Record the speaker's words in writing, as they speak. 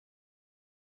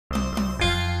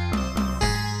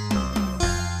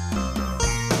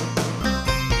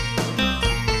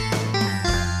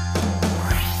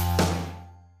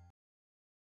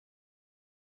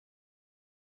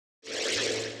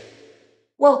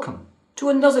Welcome to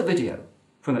another video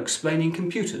from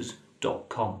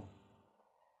explainingcomputers.com.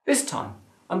 This time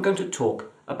I'm going to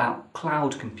talk about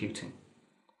cloud computing.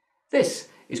 This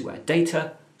is where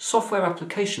data, software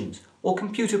applications or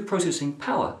computer processing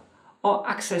power are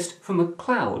accessed from a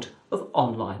cloud of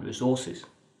online resources.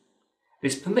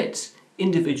 This permits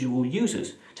individual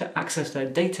users to access their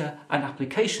data and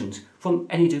applications from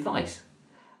any device,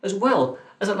 as well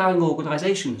as allowing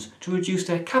organisations to reduce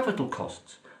their capital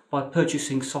costs by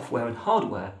purchasing software and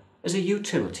hardware as a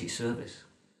utility service.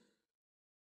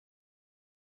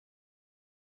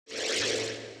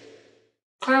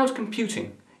 Cloud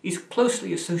computing is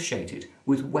closely associated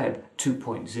with Web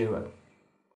 2.0.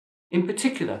 In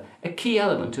particular, a key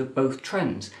element of both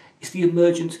trends is the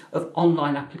emergence of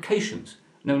online applications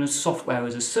known as Software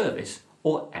as a Service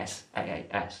or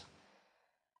SaaS.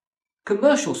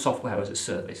 Commercial software as a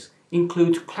service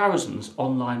includes Clarison's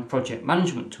online project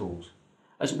management tools,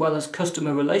 as well as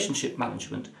customer relationship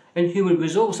management and human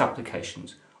resource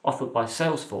applications offered by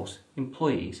Salesforce,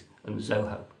 Employees and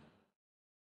Zoho.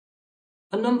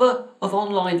 A number of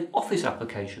online office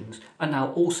applications are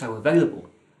now also available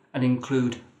and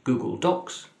include Google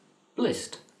Docs,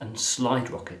 Blist and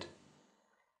SlideRocket.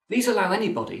 These allow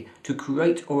anybody to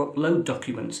create or upload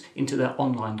documents into their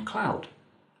online cloud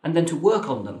and then to work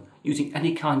on them using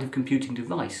any kind of computing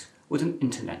device with an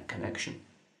internet connection.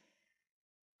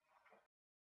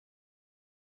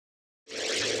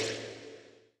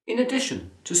 In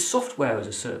addition to software as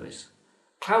a service,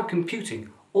 cloud computing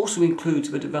also includes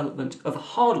the development of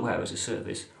hardware as a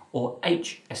service or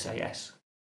HSAS.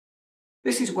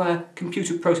 This is where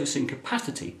computer processing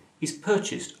capacity is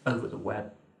purchased over the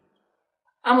web.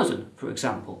 Amazon, for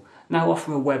example, now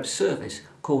offer a web service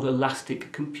called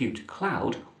Elastic Compute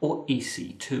Cloud or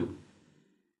EC2.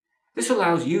 This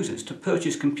allows users to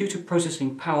purchase computer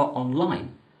processing power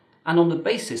online and on the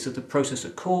basis of the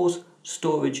processor cores,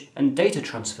 storage and data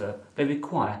transfer they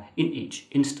require in each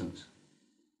instance.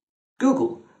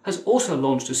 Google has also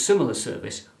launched a similar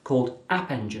service called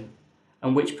App Engine,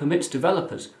 and which permits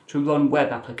developers to run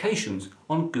web applications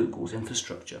on Google's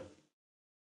infrastructure.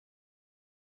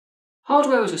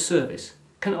 Hardware as a service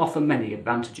can offer many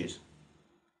advantages.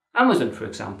 Amazon, for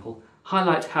example,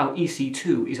 highlights how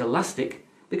EC2 is elastic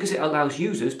because it allows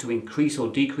users to increase or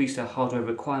decrease their hardware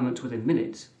requirements within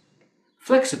minutes.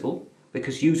 Flexible,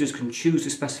 because users can choose the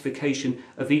specification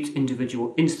of each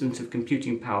individual instance of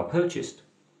computing power purchased.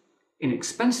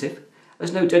 Inexpensive,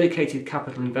 as no dedicated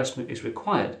capital investment is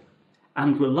required.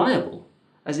 And reliable,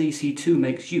 as EC2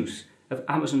 makes use of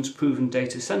Amazon's proven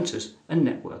data centres and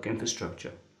network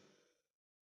infrastructure.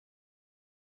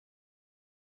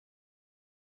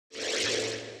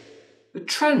 The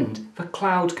trend for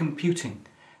cloud computing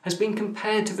has been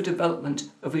compared to the development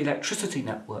of the electricity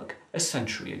network a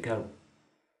century ago.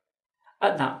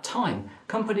 At that time,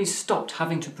 companies stopped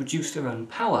having to produce their own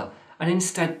power and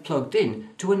instead plugged in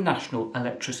to a national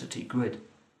electricity grid.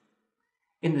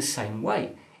 In the same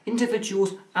way,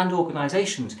 individuals and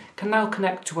organisations can now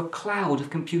connect to a cloud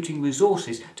of computing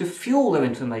resources to fuel their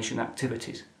information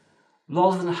activities,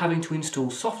 rather than having to install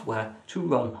software to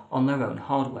run on their own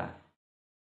hardware.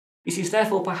 It is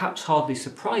therefore perhaps hardly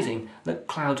surprising that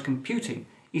cloud computing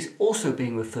is also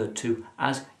being referred to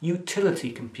as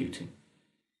utility computing.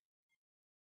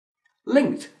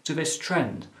 Linked to this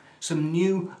trend, some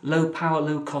new low-power,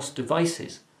 low-cost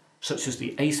devices, such as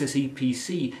the Asus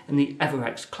EPC and the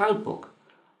EverX Cloudbook,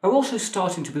 are also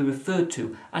starting to be referred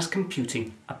to as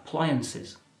computing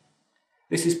appliances.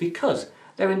 This is because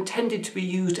they're intended to be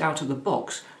used out of the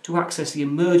box to access the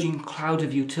emerging cloud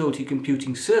of utility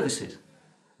computing services,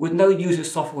 with no user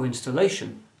software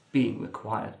installation being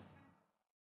required.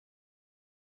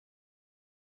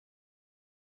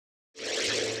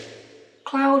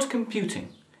 Cloud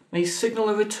computing may signal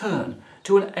a return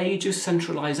to an age of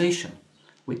centralisation,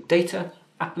 with data,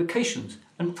 applications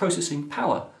and processing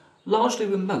power largely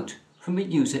remote from a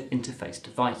user interface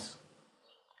device.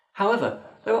 However,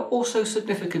 there are also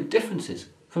significant differences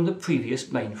from the previous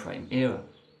mainframe era.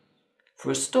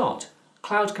 For a start,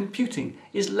 cloud computing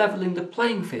is levelling the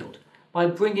playing field by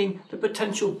bringing the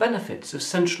potential benefits of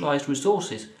centralised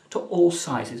resources to all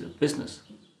sizes of business.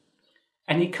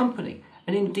 Any company,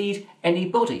 and indeed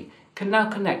anybody, can now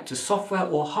connect to software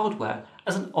or hardware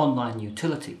as an online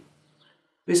utility.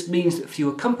 This means that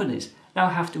fewer companies now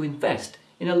have to invest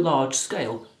in a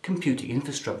large-scale computing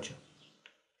infrastructure.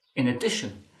 In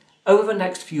addition, over the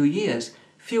next few years,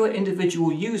 fewer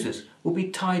individual users will be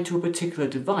tied to a particular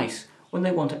device when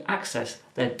they want to access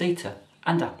their data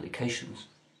and applications.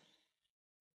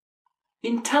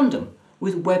 In tandem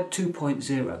with Web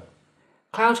 2.0,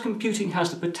 cloud computing has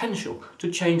the potential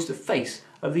to change the face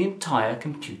of the entire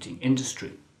computing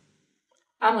industry.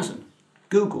 Amazon,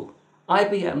 Google,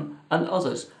 IBM and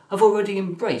others have already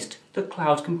embraced the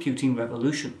cloud computing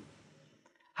revolution.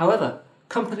 However,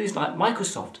 companies like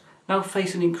Microsoft now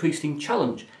face an increasing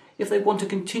challenge if they want to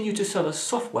continue to sell us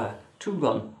software to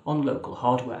run on local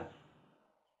hardware.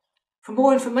 For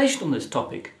more information on this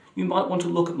topic, you might want to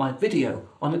look at my video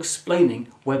on explaining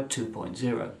Web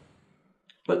 2.0.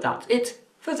 But that's it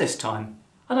for this time,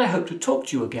 and I hope to talk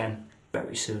to you again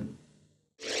very soon.